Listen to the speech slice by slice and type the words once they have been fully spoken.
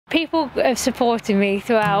People have supported me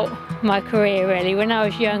throughout my career really. When I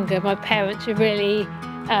was younger, my parents were really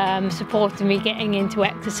supporting me getting into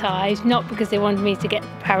exercise, not because they wanted me to get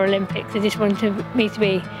the Paralympics, they just wanted me to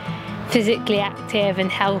be physically active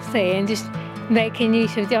and healthy and just making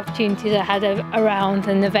use of the opportunities I had around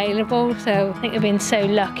and available. So I think I've been so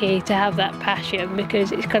lucky to have that passion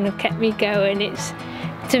because it's kind of kept me going. It's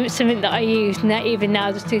something that I use even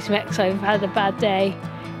now, just do some exercise. If I've had a bad day,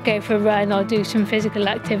 go for a run or do some physical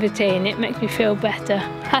activity and it makes me feel better.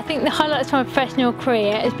 I think the highlights of my professional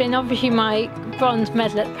career has been obviously my bronze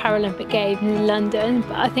medal at the Paralympic Games in London,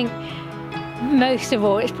 but I think most of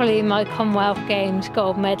all it's probably my Commonwealth Games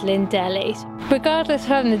gold medal in Delhi. Regardless of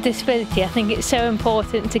having a disability, I think it's so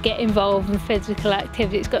important to get involved in physical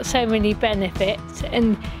activity. It's got so many benefits,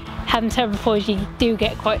 and having cerebral palsy, you do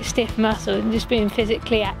get quite stiff muscles, and just being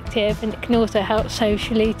physically active, and it can also help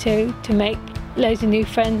socially too, to make loads of new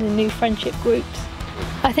friends and new friendship groups.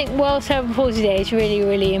 I think World Cerebral Palsy Day is really,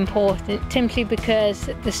 really important simply because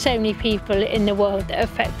there's so many people in the world that are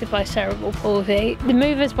affected by cerebral palsy. The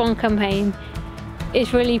Move as One campaign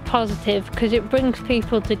is really positive because it brings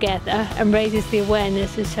people together and raises the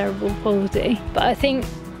awareness of cerebral palsy. But I think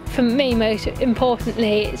for me, most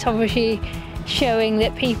importantly, it's obviously showing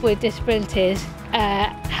that people with disabilities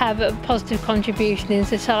have a positive contribution in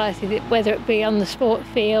society, whether it be on the sport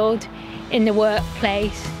field, in the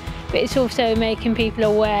workplace, but it's also making people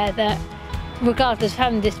aware that regardless of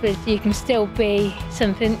having a disability, you can still be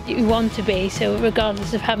something you want to be. So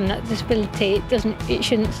regardless of having that disability, it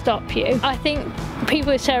shouldn't stop you. I think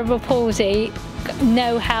people with cerebral palsy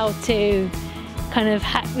know how to kind of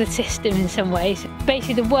hack the system in some ways.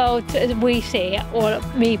 Basically the world as we see it, or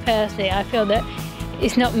me personally, I feel that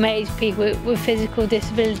it's not made for people with physical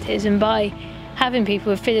disabilities, and by having people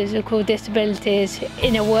with physical disabilities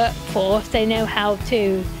in a workforce, they know how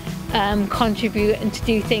to contribute and to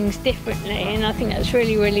do things differently, and I think that's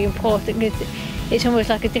really, really important because it's almost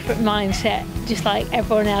like a different mindset, just like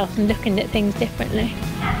everyone else, and looking at things differently.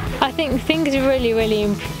 I think things have really, really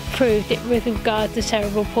improved with regard to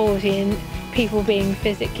cerebral palsy and people being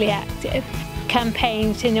physically active.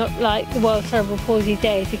 Campaigns like the World Cerebral Palsy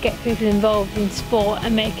Day to get people involved in sport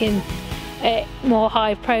and making it more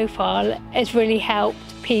high profile has really helped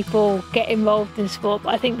people get involved in sport.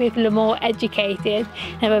 But I think people are more educated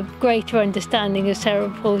and have a greater understanding of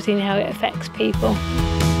cerebral palsy and how it affects people.